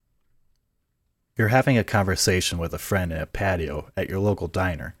You're having a conversation with a friend in a patio at your local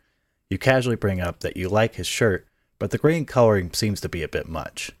diner. You casually bring up that you like his shirt, but the green coloring seems to be a bit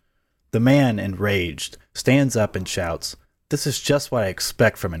much. The man, enraged, stands up and shouts, "This is just what I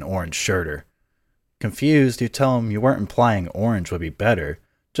expect from an orange shirter." Confused, you tell him you weren't implying orange would be better,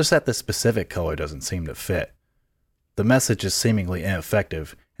 just that the specific color doesn't seem to fit. The message is seemingly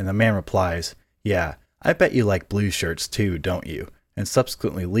ineffective, and the man replies, "Yeah, I bet you like blue shirts too, don't you?" and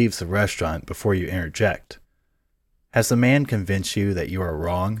subsequently leaves the restaurant before you interject. Has the man convinced you that you are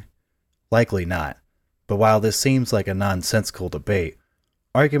wrong? Likely not. But while this seems like a nonsensical debate,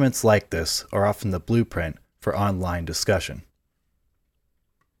 arguments like this are often the blueprint for online discussion.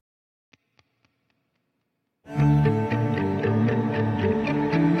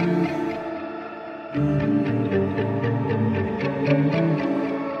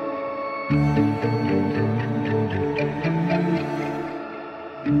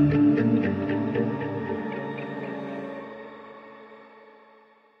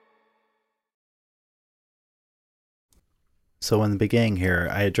 So in the beginning here,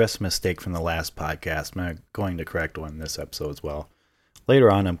 I addressed a mistake from the last podcast, and I'm going to correct one in this episode as well.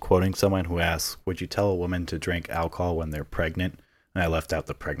 Later on, I'm quoting someone who asks, "Would you tell a woman to drink alcohol when they're pregnant?" And I left out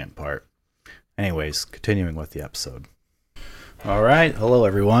the pregnant part. Anyways, continuing with the episode. Alright, hello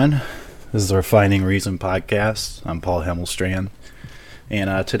everyone. This is the Refining Reason podcast. I'm Paul Himmelstrand.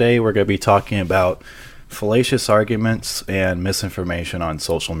 And today we're going to be talking about fallacious arguments and misinformation on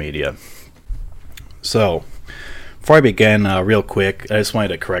social media. So, before I begin, real quick, I just wanted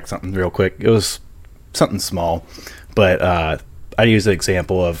to correct something real quick. It was something small, but I used the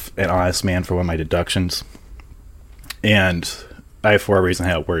example of an honest man for one of my deductions. And I, for a reason,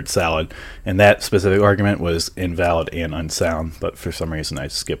 had a word salad. And that specific argument was invalid and unsound, but for some reason I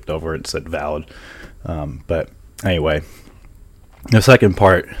skipped over it and said valid. But anyway, the second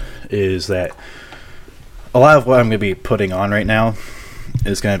part is that a lot of what I'm going to be putting on right now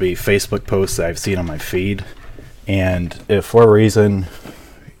is going to be Facebook posts that I've seen on my feed. And if for a reason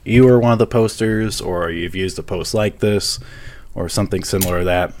you are one of the posters, or you've used a post like this, or something similar to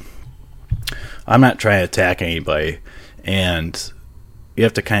that, I'm not trying to attack anybody. And you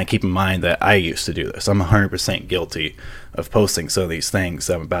have to kind of keep in mind that I used to do this. I'm 100% guilty of posting some of these things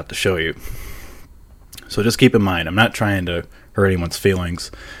that I'm about to show you. So just keep in mind, I'm not trying to hurt anyone's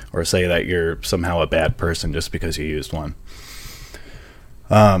feelings or say that you're somehow a bad person just because you used one.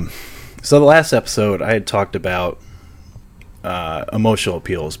 So the last episode, I had talked about emotional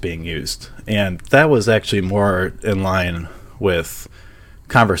appeals being used, and that was actually more in line with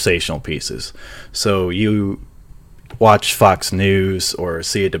conversational pieces. So you watch Fox News or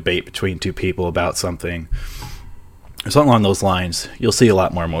see a debate between two people about something, or something along those lines, you'll see a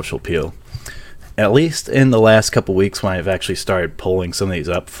lot more emotional appeal. At least in the last couple weeks when I've actually started pulling some of these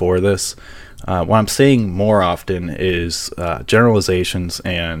up for this, what I'm seeing more often is generalizations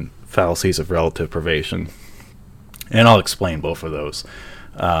and fallacies of relative privation, and I'll explain both of those.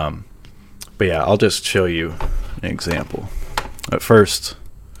 But yeah, I'll just show you an example. At first,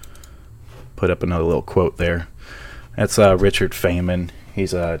 put up another little quote there. That's Richard Feynman.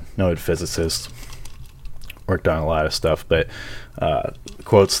 He's a noted physicist, worked on a lot of stuff, but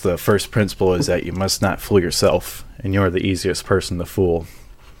quotes, "The first principle is that you must not fool yourself, and you're the easiest person to fool."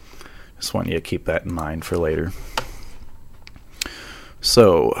 Just want you to keep that in mind for later.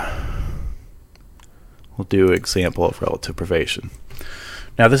 So, we'll do an example of relative privation.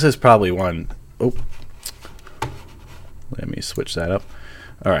 Now, this is probably one... Oh, let me switch that up.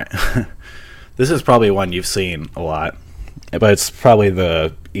 All right. This is probably one you've seen a lot, but it's probably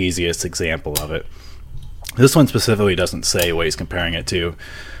the easiest example of it. This one specifically doesn't say what he's comparing it to,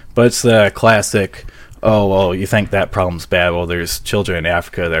 but it's the classic, "Oh, well, you think that problem's bad. Well, there's children in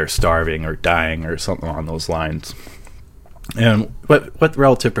Africa that are starving or dying," or something along those lines. And what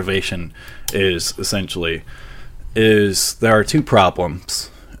relative privation is essentially is there are two problems,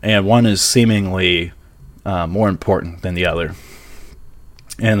 and one is seemingly more important than the other.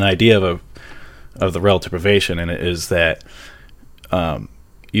 And the idea of the relative privation in it is that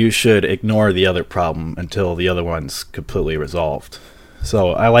you should ignore the other problem until the other one's completely resolved.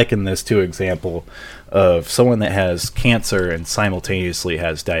 So I liken this to an example of someone that has cancer and simultaneously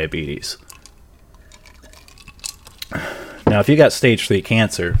has diabetes. Now, if you got stage 3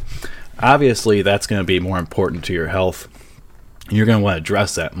 cancer, obviously that's going to be more important to your health. You're going to want to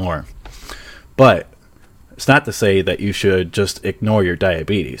address that more. But it's not to say that you should just ignore your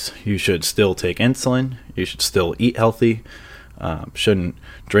diabetes. You should still take insulin. You should still eat healthy. Shouldn't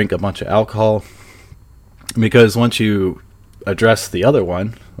drink a bunch of alcohol. Because once you address the other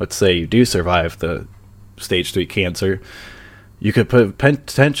one, let's say you do survive the stage 3 cancer, you could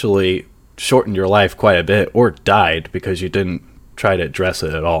potentially shortened your life quite a bit or died because you didn't try to address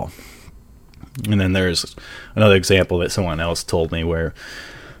it at all. And then there's another example that someone else told me where,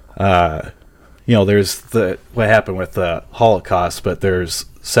 there's what happened with the Holocaust, but there's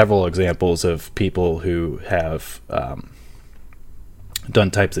several examples of people who have done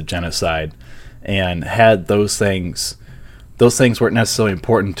types of genocide and had those things weren't necessarily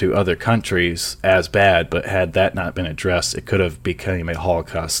important to other countries as bad, but had that not been addressed, it could have become a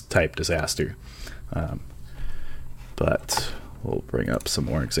Holocaust type disaster. But we'll bring up some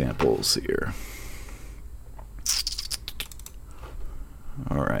more examples here.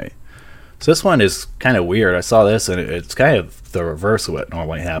 All right. So this one is kind of weird. I saw this, and it's kind of the reverse of what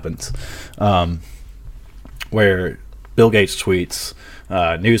normally happens, where Bill Gates tweets,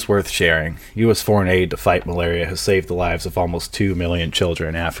 news worth sharing. U.S. foreign aid to fight malaria has saved the lives of almost 2 million children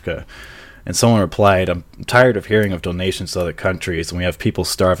in Africa. And someone replied, I'm tired of hearing of donations to other countries, and we have people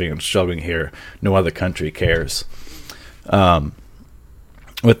starving and struggling here. No other country cares.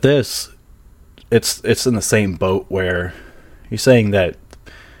 With this, it's in the same boat where he's saying that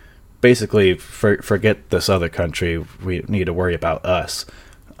basically forget this other country. We need to worry about us.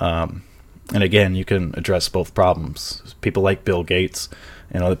 And again, you can address both problems. People like Bill Gates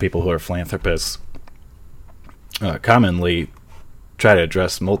and other people who are philanthropists commonly try to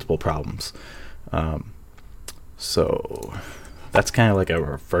address multiple problems. So that's kind of like a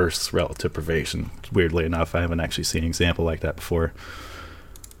reverse relative privation. Weirdly enough, I haven't actually seen an example like that before.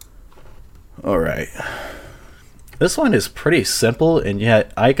 All right. This one is pretty simple, and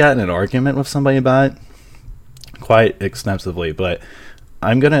yet I got in an argument with somebody about it quite extensively, but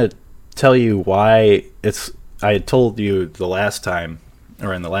I'm going to tell you why I told you the last time,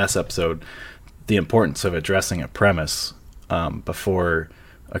 or in the last episode, the importance of addressing a premise before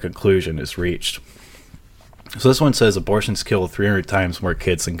a conclusion is reached. So this one says abortions kill 300 times more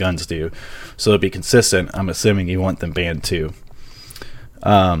kids than guns do. So to be consistent, I'm assuming you want them banned too.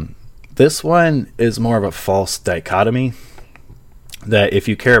 This one is more of a false dichotomy, that if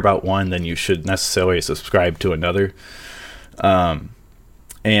you care about one, then you should necessarily subscribe to another.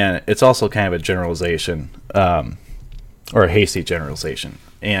 And it's also kind of a generalization, or a hasty generalization.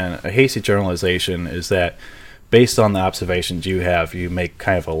 And a hasty generalization is that based on the observations you have, you make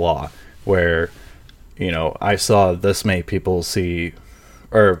kind of a law where, I saw this many people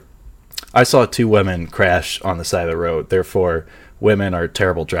I saw 2 women crash on the side of the road, therefore women are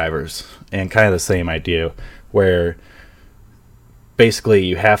terrible drivers. And kind of the same idea where basically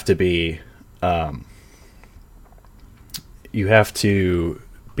you have to be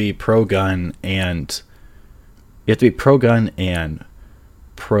pro-gun and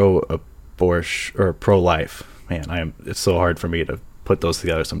pro-abortion or pro-life. Man, it's so hard for me to put those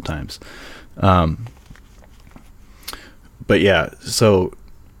together sometimes. But yeah, so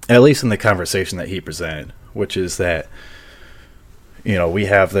at least in the conversation that he presented, which is that, we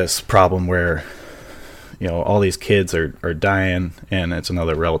have this problem where, all these kids are dying, and it's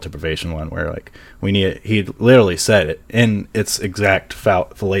another relative privation one where, he literally said it in its exact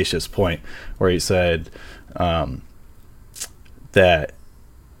fallacious point, where he said that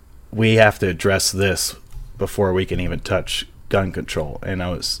we have to address this before we can even touch gun control. And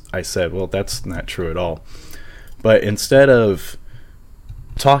I said, well, that's not true at all. But instead of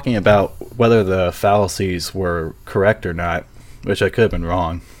talking about whether the fallacies were correct or not, which I could have been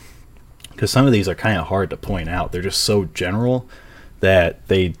wrong, because some of these are kind of hard to point out. They're just so general that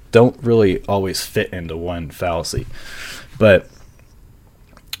they don't really always fit into one fallacy. But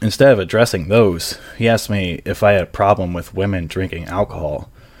instead of addressing those, he asked me if I had a problem with women drinking alcohol.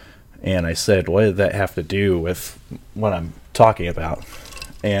 And I said, what did that have to do with what I'm talking about?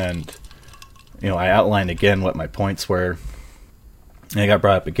 And, I outlined again what my points were. And I got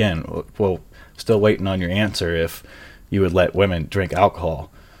brought up again. Well, still waiting on your answer if you would let women drink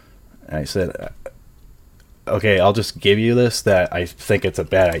alcohol. And I said, okay, I'll just give you this, that I think it's a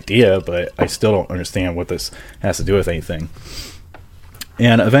bad idea, but I still don't understand what this has to do with anything.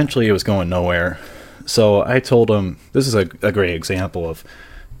 And eventually it was going nowhere. So I told him, this is a great example of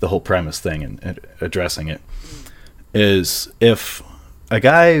the whole premise thing and addressing it, is if a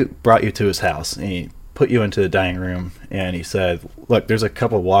guy brought you to his house and he put you into the dining room and he said, look, there's a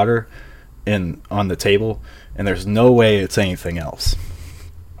cup of water on the table and there's no way it's anything else.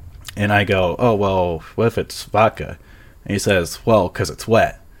 And I go, oh, well, what if it's vodka? And he says, well, because it's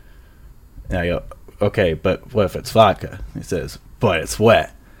wet. And I go, okay, but what if it's vodka? He says, but it's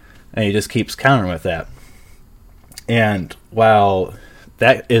wet. And he just keeps countering with that. And while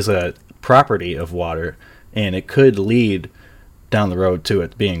that is a property of water, and it could lead down the road to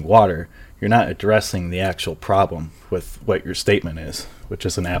it being water, you're not addressing the actual problem with what your statement is, which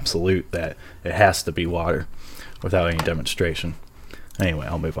is an absolute that it has to be water without any demonstration. Anyway,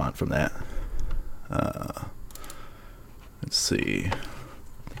 I'll move on from that. Let's see.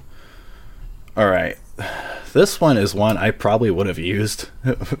 All right. This one is one I probably would have used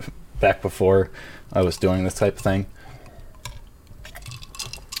back before I was doing this type of thing.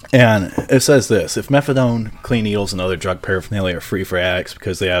 And it says this: if methadone, clean needles, and other drug paraphernalia are free for addicts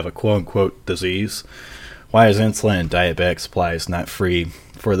because they have a quote-unquote disease, why is insulin and diabetic supplies not free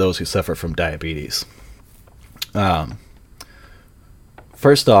for those who suffer from diabetes?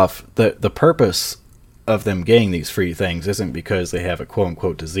 First off, the purpose of them getting these free things isn't because they have a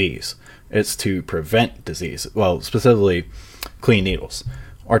quote-unquote disease. It's to prevent disease. Well, specifically clean needles,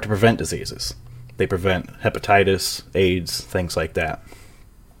 or to prevent diseases. They prevent hepatitis, AIDS, things like that.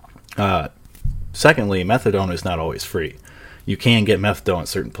 Secondly, methadone is not always free. You can get methadone at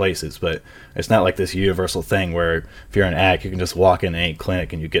certain places, but it's not like this universal thing where if you're an addict, you can just walk in any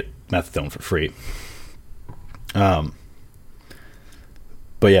clinic and you get methadone for free. But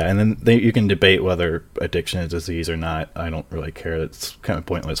yeah, and then you can debate whether addiction is a disease or not. I don't really care. It's kind of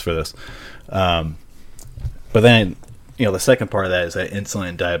pointless for this. But then, the second part of that is that insulin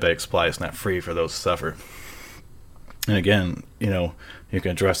and diabetic supply is not free for those who suffer. And again, you can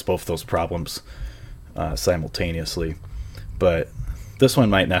address both those problems simultaneously. But this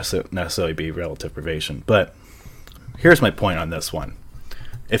one might necessarily be relative privation. But here's my point on this one.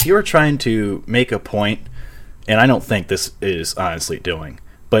 If you were trying to make a point, and I don't think this is honestly doing,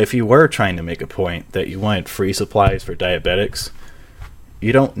 but if you were trying to make a point that you wanted free supplies for diabetics,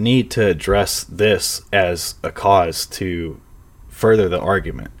 you don't need to address this as a cause to further the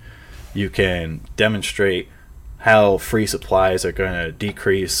argument. You can demonstrate how free supplies are going to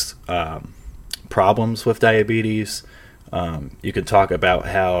decrease problems with diabetes. You can talk about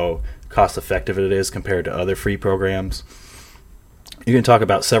how cost effective it is compared to other free programs. You can talk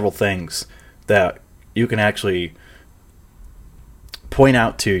about several things that you can actually point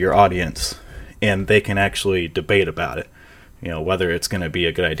out to your audience, and they can actually debate about it, whether it's going to be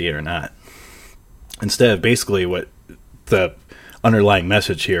a good idea or not. Instead of basically what the underlying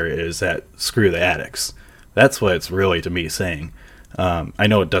message here is, that screw the addicts. That's what it's really, to me, saying. I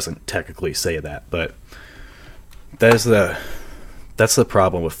know it doesn't technically say that, but that's the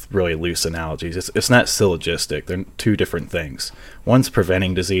problem with really loose analogies. It's not syllogistic. They're two different things. One's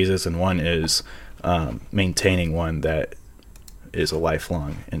preventing diseases, and one is maintaining one that is a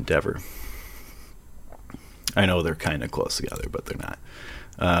lifelong endeavor. I know they're kind of close together, but they're not.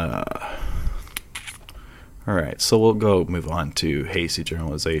 All right, so we'll move on to hasty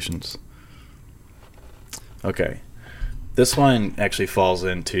generalizations. Okay, this one actually falls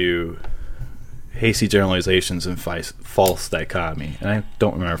into hasty generalizations and false dichotomy. And I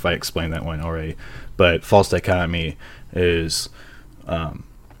don't remember if I explained that one already, but false dichotomy is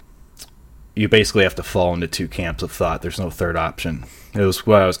you basically have to fall into two camps of thought. There's no third option. It was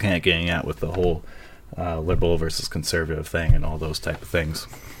what I was kind of getting at with the whole liberal versus conservative thing and all those type of things.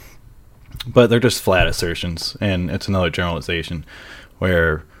 But they're just flat assertions, and it's another generalization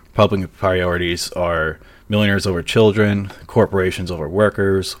where public priorities are millionaires over children, corporations over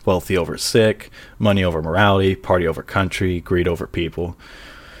workers, wealthy over sick, money over morality, party over country, greed over people.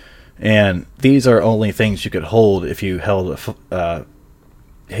 And these are only things you could hold if you held a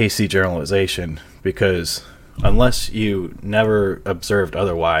hasty generalization, because unless you never observed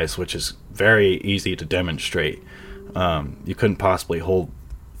otherwise, which is very easy to demonstrate, you couldn't possibly hold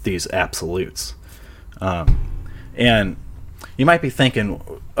these absolutes. And you might be thinking,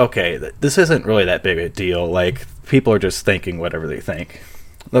 okay, this isn't really that big a deal. Like, people are just thinking whatever they think.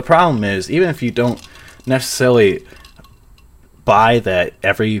 The problem is, even if you don't necessarily buy that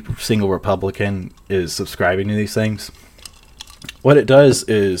every single Republican is subscribing to these things, what it does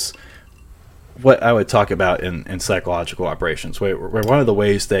is what I would talk about in psychological operations, where one of the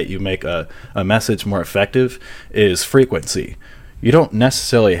ways that you make a message more effective is frequency. You don't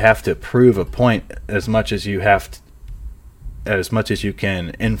necessarily have to prove a point as much as you can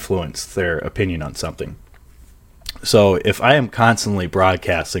influence their opinion on something. So if I am constantly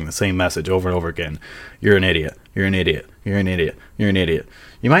broadcasting the same message over and over again, you're an idiot, you're an idiot, you're an idiot, you're an idiot.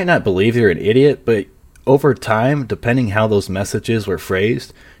 You might not believe you're an idiot, but over time, depending how those messages were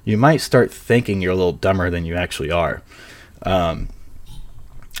phrased, you might start thinking you're a little dumber than you actually are. And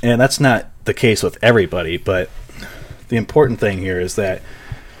that's not the case with everybody, but the important thing here is that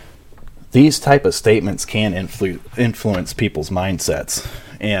these type of statements can influence people's mindsets.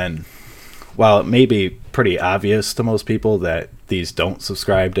 And while it may be pretty obvious to most people that these don't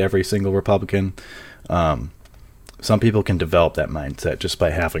subscribe to every single Republican, some people can develop that mindset just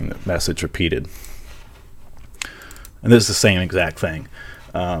by having the message repeated. And this is the same exact thing.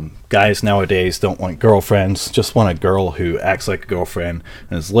 Guys nowadays don't want girlfriends, just want a girl who acts like a girlfriend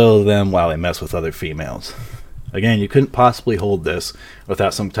and is loyal to them while they mess with other females. Again, you couldn't possibly hold this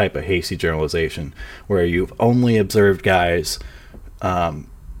without some type of hasty generalization, where you've only observed guys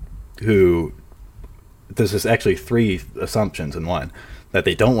who, this is actually 3 assumptions in one, that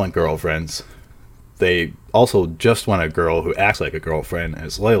they don't want girlfriends, they also just want a girl who acts like a girlfriend and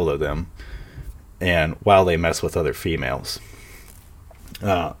is loyal to them, and while they mess with other females.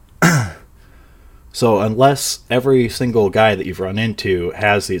 So unless every single guy that you've run into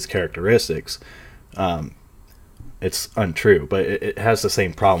has these characteristics, it's untrue. But it has the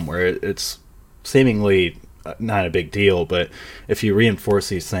same problem where it's seemingly not a big deal, but if you reinforce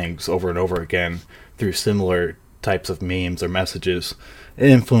these things over and over again through similar types of memes or messages, it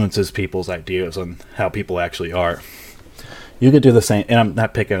influences people's ideas on how people actually are. You could do the same, and I'm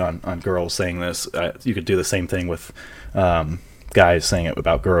not picking on girls saying this, you could do the same thing with guys saying it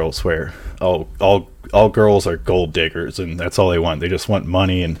about girls, where all girls are gold diggers and that's all they want. They just want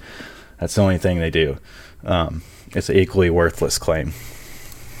money and that's the only thing they do. It's an equally worthless claim.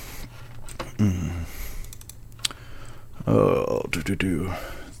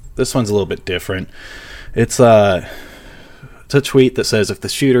 This one's a little bit different. It's a tweet that says, if the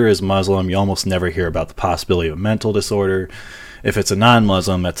shooter is Muslim, you almost never hear about the possibility of a mental disorder. If it's a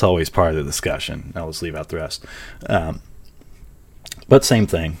non-Muslim, that's always part of the discussion. I'll just leave out the rest. But same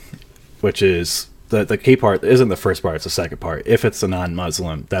thing, which is the key part isn't the first part, it's the second part. If it's a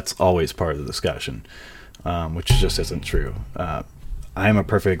non-Muslim, that's always part of the discussion, which just isn't true. I'm a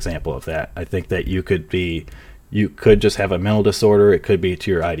perfect example of that. I think that you could just have a mental disorder. It could be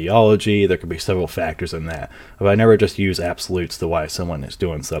to your ideology. There could be several factors in that. But I never just use absolutes to why someone is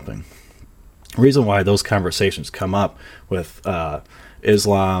doing something. The reason why those conversations come up with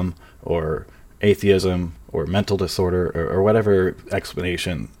Islam or atheism or mental disorder or whatever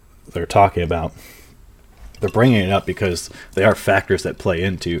explanation they're talking about, they're bringing it up because they are factors that play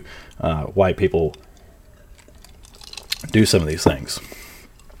into why people do some of these things.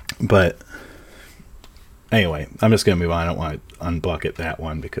 But anyway, I'm just going to move on. I don't want to unbucket that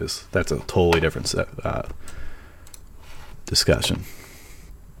one because that's a totally different discussion.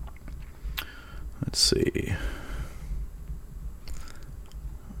 Let's see.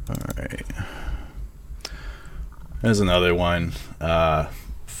 All right. There's another one,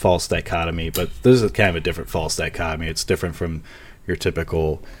 false dichotomy, but this is kind of a different false dichotomy. It's different from your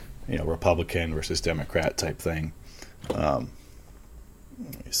typical, Republican versus Democrat type thing. Let me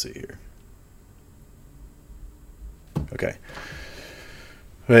see here. Okay.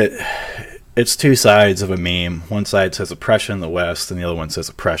 But it's 2 sides of a meme. One side says oppression in the West, and the other one says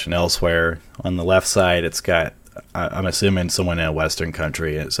oppression elsewhere. On the left side, it's got, I'm assuming, someone in a Western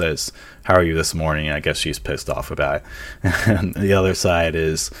country, and it says, how are you this morning? And I guess she's pissed off about it. And the other side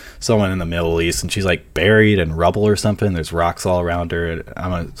is someone in the Middle East, and she's like buried in rubble or something. There's rocks all around her. And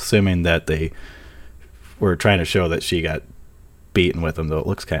I'm assuming that they were trying to show that she got beaten with them, though it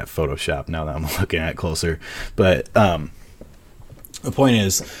looks kind of photoshopped now that I'm looking at it closer. But the point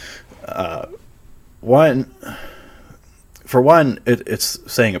is,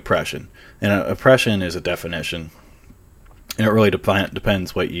 it's saying oppression, and oppression is a definition, and it really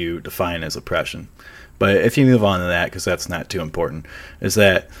depends what you define as oppression. But if you move on to that, because that's not too important, is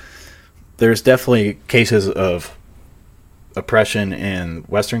that there's definitely cases of oppression in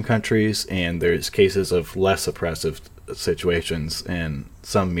Western countries, and there's cases of less oppressive situations in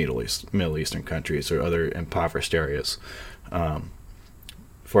some Middle Eastern countries or other impoverished areas.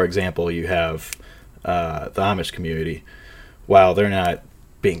 For example, you have the Amish community. While they're not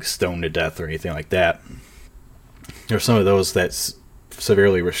being stoned to death or anything like that, there's some of those that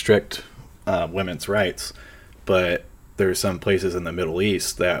severely restrict women's rights, but there's some places in the Middle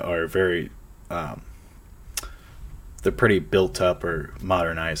East that are very they're pretty built up or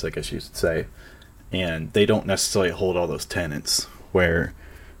modernized, I guess you should say, and they don't necessarily hold all those tenets where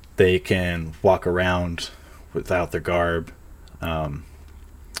they can walk around without their garb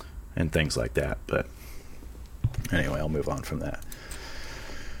and things like that. But anyway, I'll move on from that.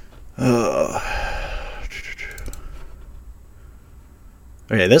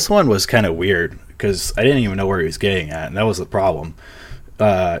 Okay, this one was kind of weird because I didn't even know where he was getting at, and that was the problem.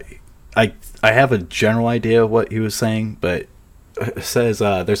 I have a general idea of what he was saying, but it says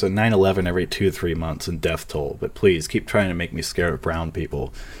there's a 9/11 every 2 to 3 months in death toll, but please keep trying to make me scared of brown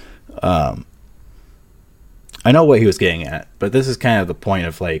people. I know what he was getting at, but this is kind of the point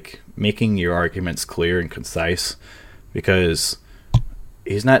of like making your arguments clear and concise, because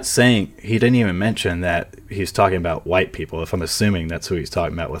he's not saying, he didn't even mention that he's talking about white people, if I'm assuming that's who he's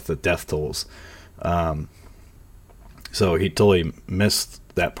talking about with the death tolls. So he totally missed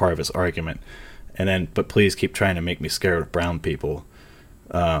that part of his argument. And then, but please keep trying to make me scared of brown people.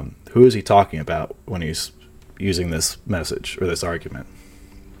 Who is he talking about when he's using this message or this argument?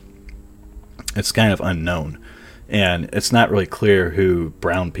 It's kind of unknown. And it's not really clear who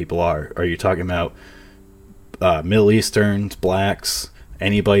brown people are. Are you talking about Middle Easterns, blacks,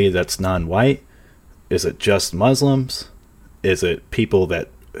 anybody that's non-white? Is it just Muslims? Is it people that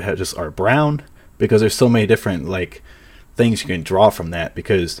just are brown? Because there's so many different like things you can draw from that.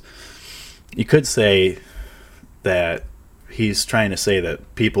 Because you could say that he's trying to say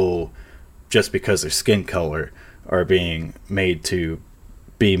that people, just because their skin color, are being made to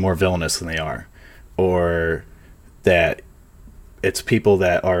be more villainous than they are, or that it's people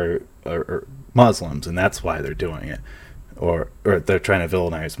that are Muslims and that's why they're doing it, or they're trying to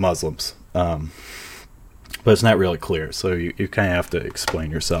villainize Muslims. But it's not really clear, so you kind of have to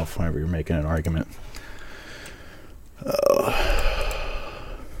explain yourself whenever you're making an argument.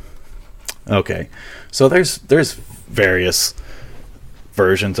 Okay, so there's various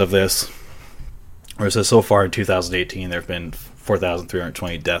versions of this. Where it says so far in 2018 there have been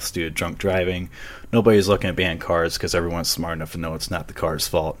 4,320 deaths due to drunk driving. Nobody's looking at ban cars because everyone's smart enough to know it's not the car's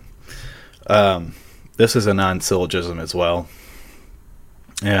fault. This is a non-syllogism as well.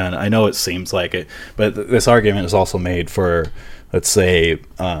 And I know it seems like it, but this argument is also made for, let's say,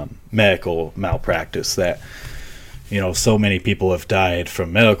 medical malpractice, that, you know, so many people have died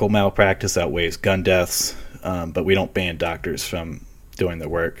from medical malpractice that outweighs gun deaths, but we don't ban doctors from doing their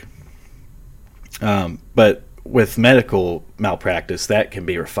work. But with medical malpractice, that can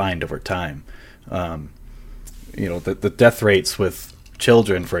be refined over time. You know, the death rates with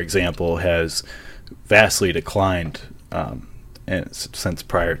children, for example, has vastly declined since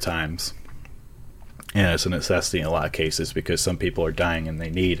prior times. And it's a necessity in a lot of cases because some people are dying and they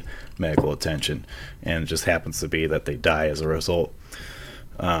need medical attention. And it just happens to be that they die as a result.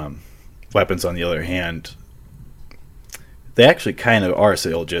 Weapons, on the other hand, they actually kind of are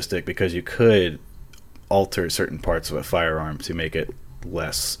syllogistic because you could alter certain parts of a firearm to make it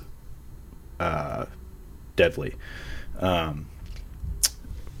less deadly.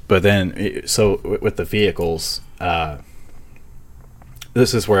 But then, so with the vehicles,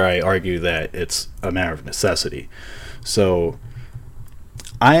 this is where I argue that it's a matter of necessity. So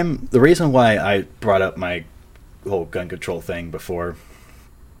the reason why I brought up my whole gun control thing before,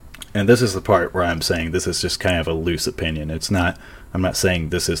 and this is the part where I'm saying this is just kind of a loose opinion. I'm not saying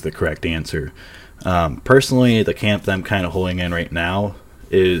this is the correct answer. Personally, the camp that I'm kind of holding in right now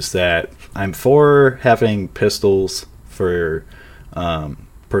is that I'm for having pistols for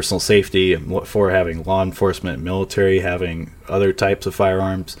personal safety, for having law enforcement, military, having other types of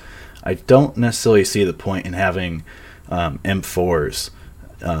firearms. I don't necessarily see the point in having M4s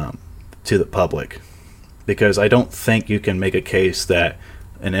to the public, because I don't think you can make a case that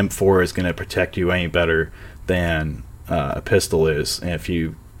an M4 is going to protect you any better than a pistol is. And if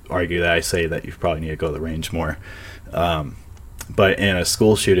you argue that, I say that you probably need to go to the range more. But in a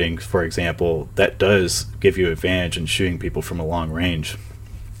school shooting, for example, that does give you advantage in shooting people from a long range,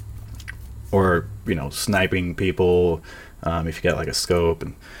 or, you know, sniping people if you got like a scope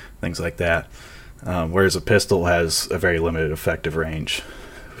and things like that. Whereas a pistol has a very limited effective range.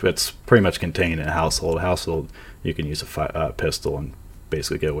 It's pretty much contained in a household. You can use a pistol and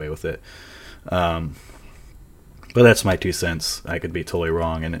basically get away with it. But that's my 2 cents. I could be totally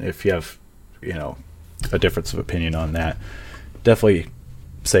wrong. And if you have, you know, a difference of opinion on that, definitely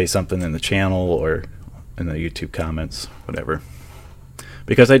say something in the channel or in the YouTube comments, whatever.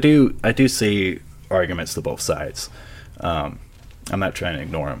 Because I do see arguments to both sides. I'm not trying to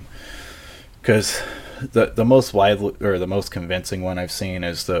ignore them. Because the most widely, or the most convincing one I've seen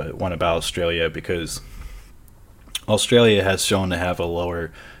is the one about Australia, because Australia has shown to have a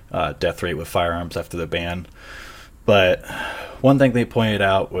lower death rate with firearms after the ban. But one thing they pointed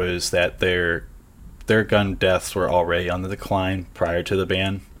out was that their gun deaths were already on the decline prior to the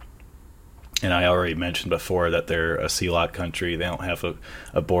ban. And I already mentioned before that they're a sea-locked country. They don't have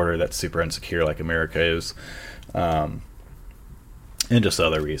a border that's super insecure like America is. And just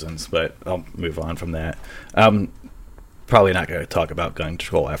other reasons, but I'll move on from that. I'm probably not going to talk about gun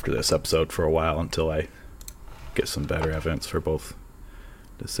control after this episode for a while until I get some better evidence for both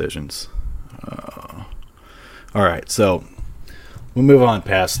decisions. Alright, so we'll move on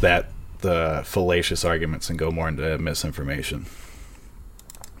past that, the fallacious arguments, and go more into misinformation.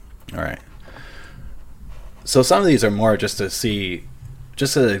 Alright. So some of these are more just to see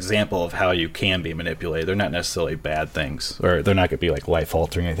just an example of how you can be manipulated. They're not necessarily bad things, or they're not going to be like life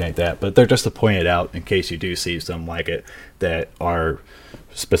altering or anything like that, but they're just to point it out in case you do see some like it that are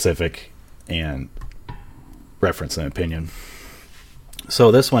specific and reference an opinion.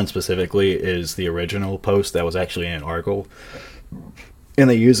 So this one specifically is the original post that was actually in an article, and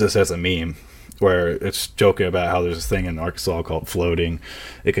they use this as a meme where it's joking about how there's this thing in Arkansas called floating.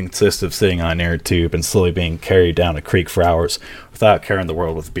 It consists of sitting on an air tube and slowly being carried down a creek for hours without caring the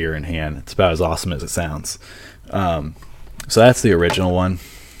world with beer in hand. It's about as awesome as it sounds. So that's the original one.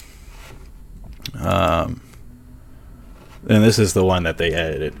 And this is the one that they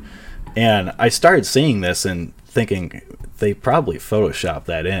edited. And I started seeing this and thinking they probably photoshopped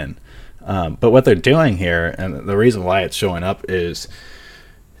that in. But what they're doing here, and the reason why it's showing up, is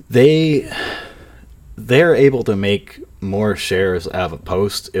they're able to make more shares out of a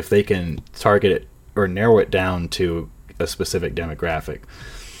post if they can target it or narrow it down to a specific demographic.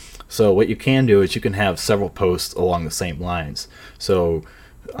 So what you can do is you can have several posts along the same lines. So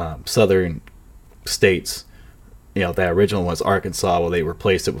southern states, that original was Arkansas. Well, they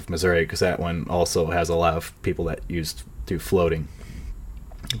replaced it with Missouri because that one also has a lot of people that do floating.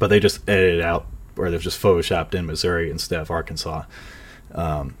 But they just edited it out, or they've just photoshopped in Missouri instead of Arkansas.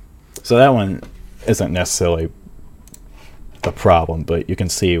 So that one isn't necessarily a problem, but you can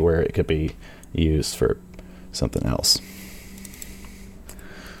see where it could be used for something else.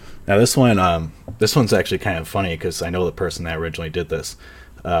 Now this one's actually kind of funny because I know the person that originally did this.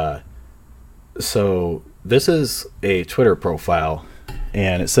 So this is a Twitter profile,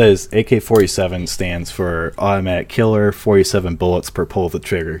 and it says AK-47 stands for automatic killer, 47 bullets per pull of the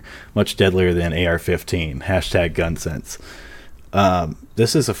trigger, much deadlier than AR-15, #GunSense.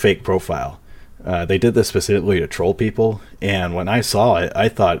 This is a fake profile. They did this specifically to troll people, and when I saw it, I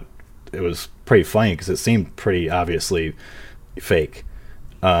thought it was pretty funny because it seemed pretty obviously fake.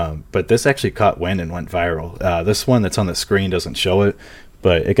 But this actually caught wind and went viral. This one that's on the screen doesn't show it,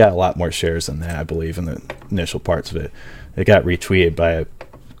 but it got a lot more shares than that, I believe, in the initial parts of it. It got retweeted by a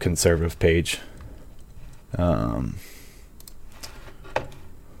conservative page. And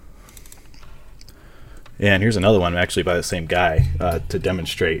here's another one actually by the same guy to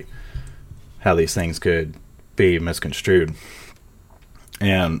demonstrate how these things could be misconstrued.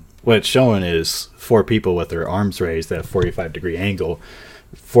 And what it's showing is 4 people with their arms raised at a 45-degree angle,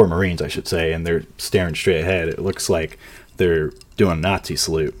 4 Marines, I should say, and they're staring straight ahead. It looks like they're doing a Nazi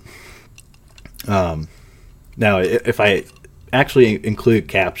salute. Now, if I actually include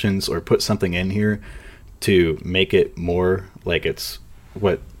captions or put something in here to make it more like it's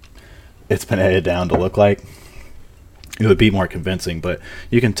what it's been edited down to look like, it would be more convincing. But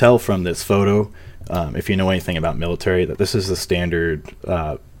you can tell from this photo, if you know anything about military, that this is the standard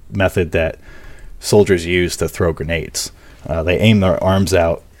method that soldiers use to throw grenades. They aim their arms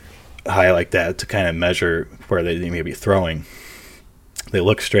out high like that to kind of measure where they may be throwing. They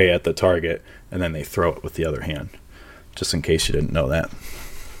look straight at the target, and then they throw it with the other hand, just in case you didn't know that.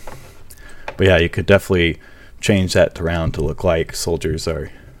 But yeah, you could definitely change that around to look like soldiers are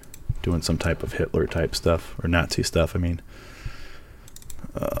doing some type of Hitler type stuff, or Nazi stuff, I mean.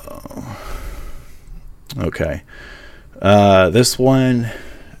 Okay. This one,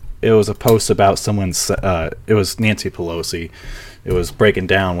 it was a post about someone's, it was Nancy Pelosi. It was breaking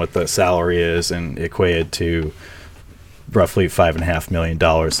down what the salary is and equated to roughly $5.5 million.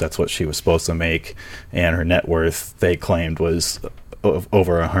 That's what she was supposed to make. And her net worth, they claimed, was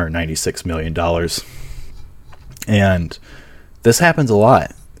over $196 million. And this happens a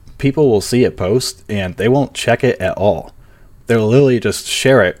lot. People will see a post and they won't check it at all. They'll literally just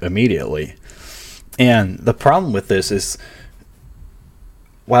share it immediately. And the problem with this is,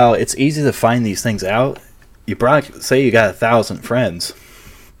 while it's easy to find these things out, say you got 1,000 friends.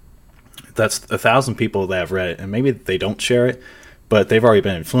 That's 1,000 people that have read it, and maybe they don't share it, but they've already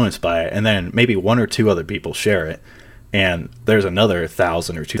been influenced by it. And then maybe 1 or 2 other people share it, and there's another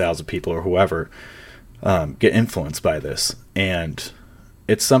 1,000 or 2,000 people or whoever get influenced by this. And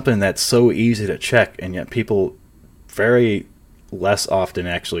it's something that's so easy to check, and yet people very less often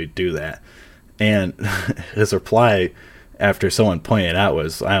actually do that. And his reply after someone pointed it out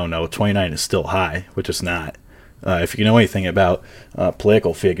was, I don't know, 29 is still high, which is not. If you know anything about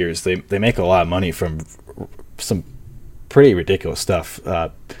political figures, they make a lot of money from some pretty ridiculous stuff.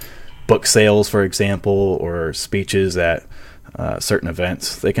 Book sales, for example, or speeches at certain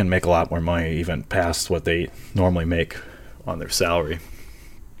events. They can make a lot more money even past what they normally make on their salary.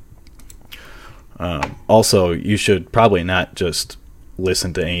 Also, you should probably not just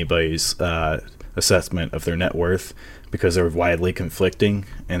listen to anybody's assessment of their net worth, because they're widely conflicting,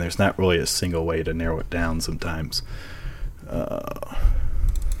 and there's not really a single way to narrow it down sometimes.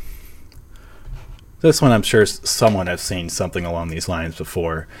 This one, I'm sure someone has seen something along these lines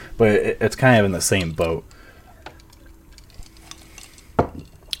before, but it's kind of in the same boat.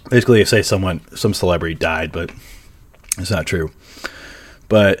 Basically, they say some celebrity died, but it's not true.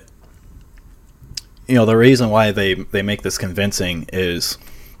 But, you know, the reason why they make this convincing is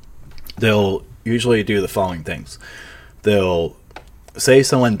they'll usually do the following things. They'll say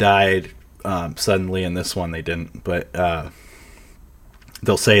someone died suddenly, in this one they didn't, but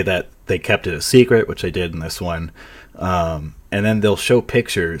they'll say that they kept it a secret, which they did in this one. And then they'll show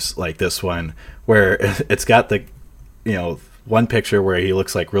pictures like this one where it's got the, you know, one picture where he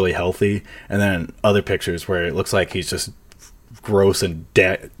looks like really healthy, and then other pictures where it looks like he's just gross and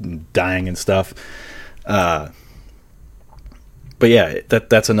dying and stuff. But yeah,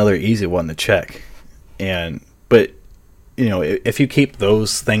 that's another easy one to check. But you know, if you keep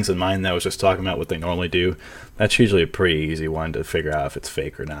those things in mind that I was just talking about, what they normally do, that's usually a pretty easy one to figure out if it's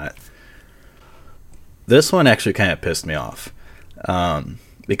fake or not. This one actually kind of pissed me off,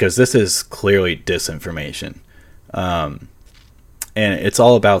 because this is clearly disinformation. And it's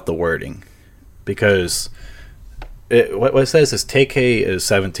all about the wording, because what it says is TK is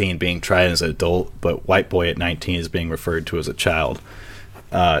 17 being tried as an adult, but white boy at 19 is being referred to as a child.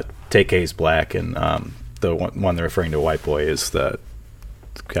 TK is black, and the one they're referring to, white boy, is the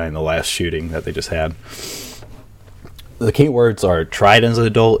guy in the last shooting that they just had. The key words are tried as an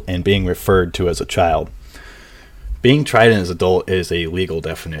adult and being referred to as a child. Being tried as an adult is a legal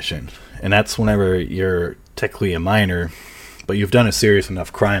definition, and that's whenever you're technically a minor, but you've done a serious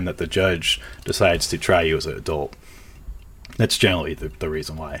enough crime that the judge decides to try you as an adult. That's generally the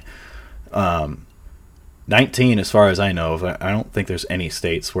reason why. 19, as far as I know, I don't think there's any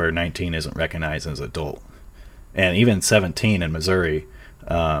states where 19 isn't recognized as an adult. And even 17 in Missouri,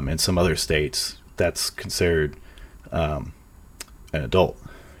 and some other states, that's considered an adult.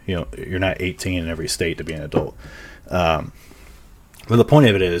 You know, you're not 18 in every state to be an adult. But the point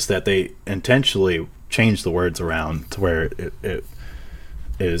of it is that they intentionally change the words around to where it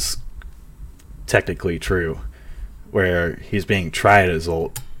is technically true, where he's being tried as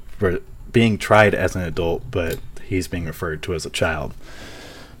an adult, but he's being referred to as a child.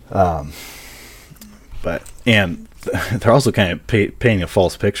 And they're also kind of painting a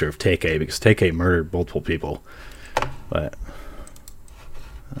false picture of TK, because TK murdered multiple people. But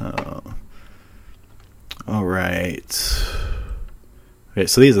all right. Okay,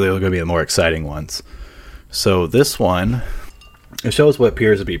 so these are going to be the more exciting ones. So this one, it shows what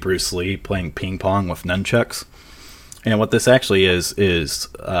appears to be Bruce Lee playing ping pong with nunchucks. And what this actually is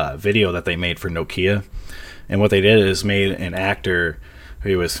a video that they made for Nokia. And what they did is made an actor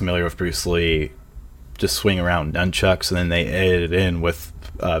who was familiar with Bruce Lee just swing around nunchucks, and then they edited in with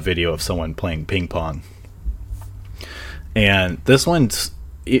a video of someone playing ping pong. And this one's,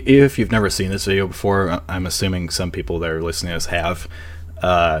 if you've never seen this video before, I'm assuming some people that are listening to this have,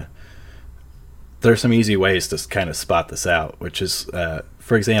 there's some easy ways to kind of spot this out, which is,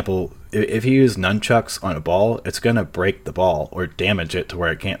 for example, if you use nunchucks on a ball, it's going to break the ball or damage it to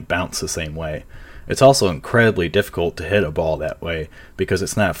where it can't bounce the same way. It's also incredibly difficult to hit a ball that way because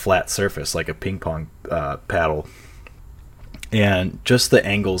it's not a flat surface like a ping pong paddle. And just the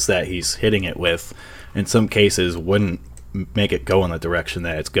angles that he's hitting it with, in some cases, wouldn't make it go in the direction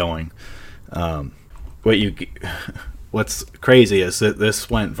that it's going. What's crazy is that this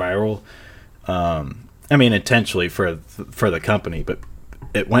went viral. I mean, intentionally for the company, but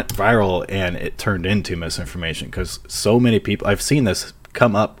it went viral and it turned into misinformation because so many people, I've seen this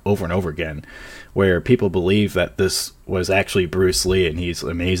come up over and over again, where people believe that this was actually Bruce Lee and he's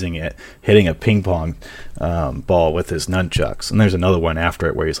amazing at hitting a ping pong ball with his nunchucks. And there's another one after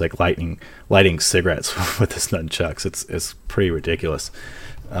it where he's like lighting cigarettes with his nunchucks. It's pretty ridiculous.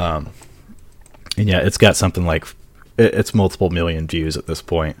 And yeah, it's got something like, it's multiple million views at this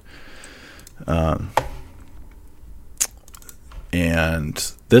point.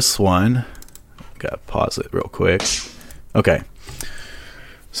 And this one, gotta pause it real quick. Okay.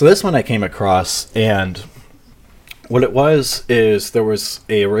 So this one I came across, and what it was is there was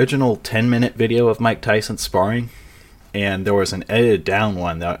a original 10-minute video of Mike Tyson sparring, and there was an edited down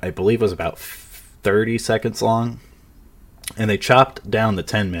one that I believe was about 30 seconds long, and they chopped down the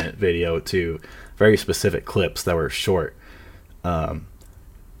 10-minute video to very specific clips that were short,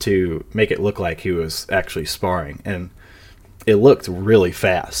 to make it look like he was actually sparring, and it looked really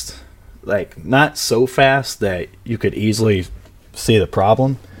fast. Like, not so fast that you could easily see the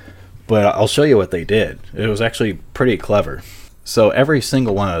problem, but I'll show you what they did. It was actually pretty clever. So every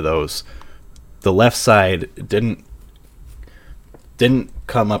single one of those, the left side didn't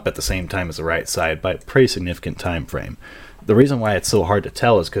come up at the same time as the right side by a pretty significant time frame. The reason why it's so hard to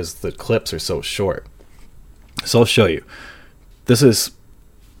tell is because the clips are so short. So I'll show you.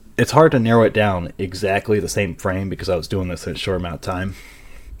 It's hard to narrow it down exactly the same frame because I was doing this in a short amount of time.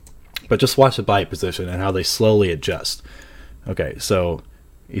 But just watch the body position and how they slowly adjust. Okay, so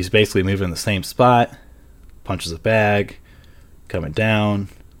he's basically moving in the same spot, punches a bag, coming down,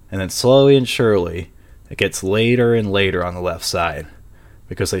 and then slowly and surely it gets later and later on the left side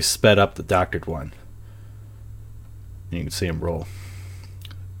because they sped up the doctored one. And you can see him roll.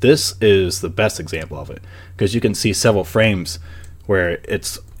 This is the best example of it because you can see several frames where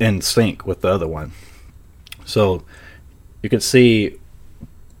it's in sync with the other one. So you can see,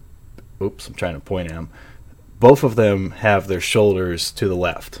 oops, I'm trying to point at them. Both of them have their shoulders to the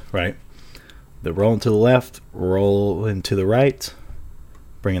left, right? They're rolling to the left, rolling to the right,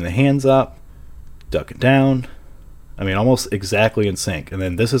 bringing the hands up, ducking down. I mean, almost exactly in sync. And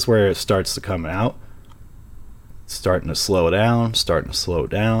then this is where it starts to come out. Starting to slow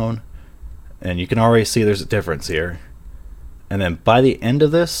down. And you can already see there's a difference here. And then by the end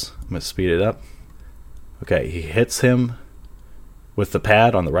of this, I'm going to speed it up. Okay, he hits him with the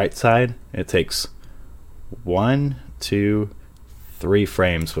pad on the right side. It takes 1, 2, 3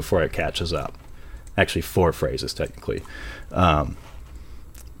 frames before it catches up. Actually, 4 phrases technically.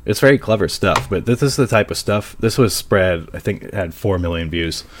 It's very clever stuff, but this is the type of stuff. This was spread, I think it had 4 million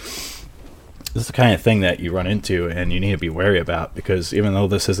views. This is the kind of thing that you run into and you need to be wary about, because even though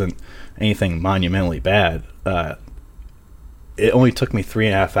this isn't anything monumentally bad, it only took me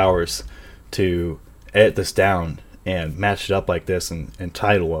 3.5 hours to edit this down and match it up like this and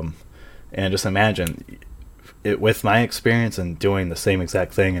title them. And just imagine it with my experience and doing the same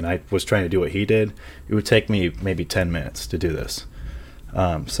exact thing, and I was trying to do what he did, it would take me maybe 10 minutes to do this.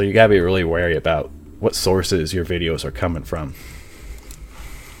 So you gotta be really wary about what sources your videos are coming from.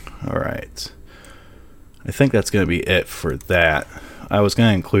 Alright, I think that's going to be it for that. I was going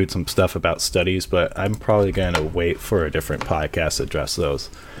to include some stuff about studies, but I'm probably going to wait for a different podcast to address those.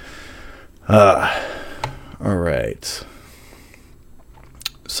 Alright.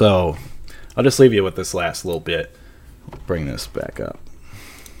 So, I'll just leave you with this last little bit. Bring this back up.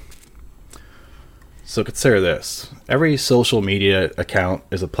 So consider this. Every social media account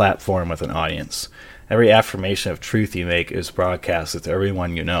is a platform with an audience. Every affirmation of truth you make is broadcasted to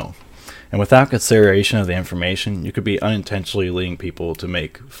everyone you know. And without consideration of the information, you could be unintentionally leading people to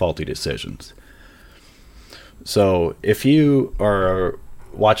make faulty decisions. So if you are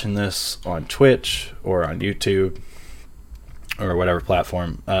watching this on Twitch or on YouTube or whatever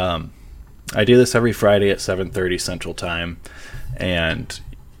platform, I do this every Friday at 7:30 Central Time, and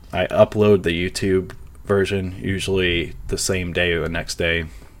I upload the YouTube version usually the same day or the next day.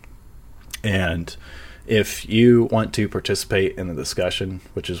 And if you want to participate in the discussion,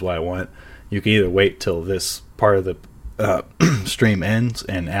 which is what I want, you can either wait till this part of the stream ends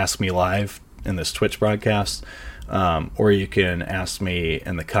and ask me live in this Twitch broadcast, or you can ask me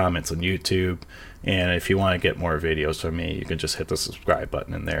in the comments on YouTube. And if you want to get more videos from me, you can just hit the subscribe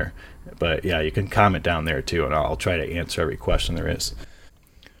button in there. But yeah, you can comment down there too, and I'll try to answer every question there is.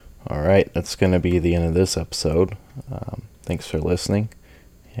 All right, that's going to be the end of this episode. Thanks for listening,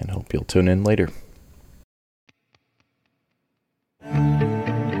 and hope you'll tune in later.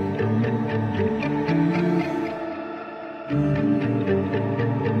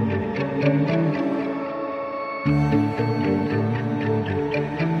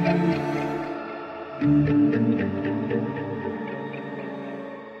 Thank you.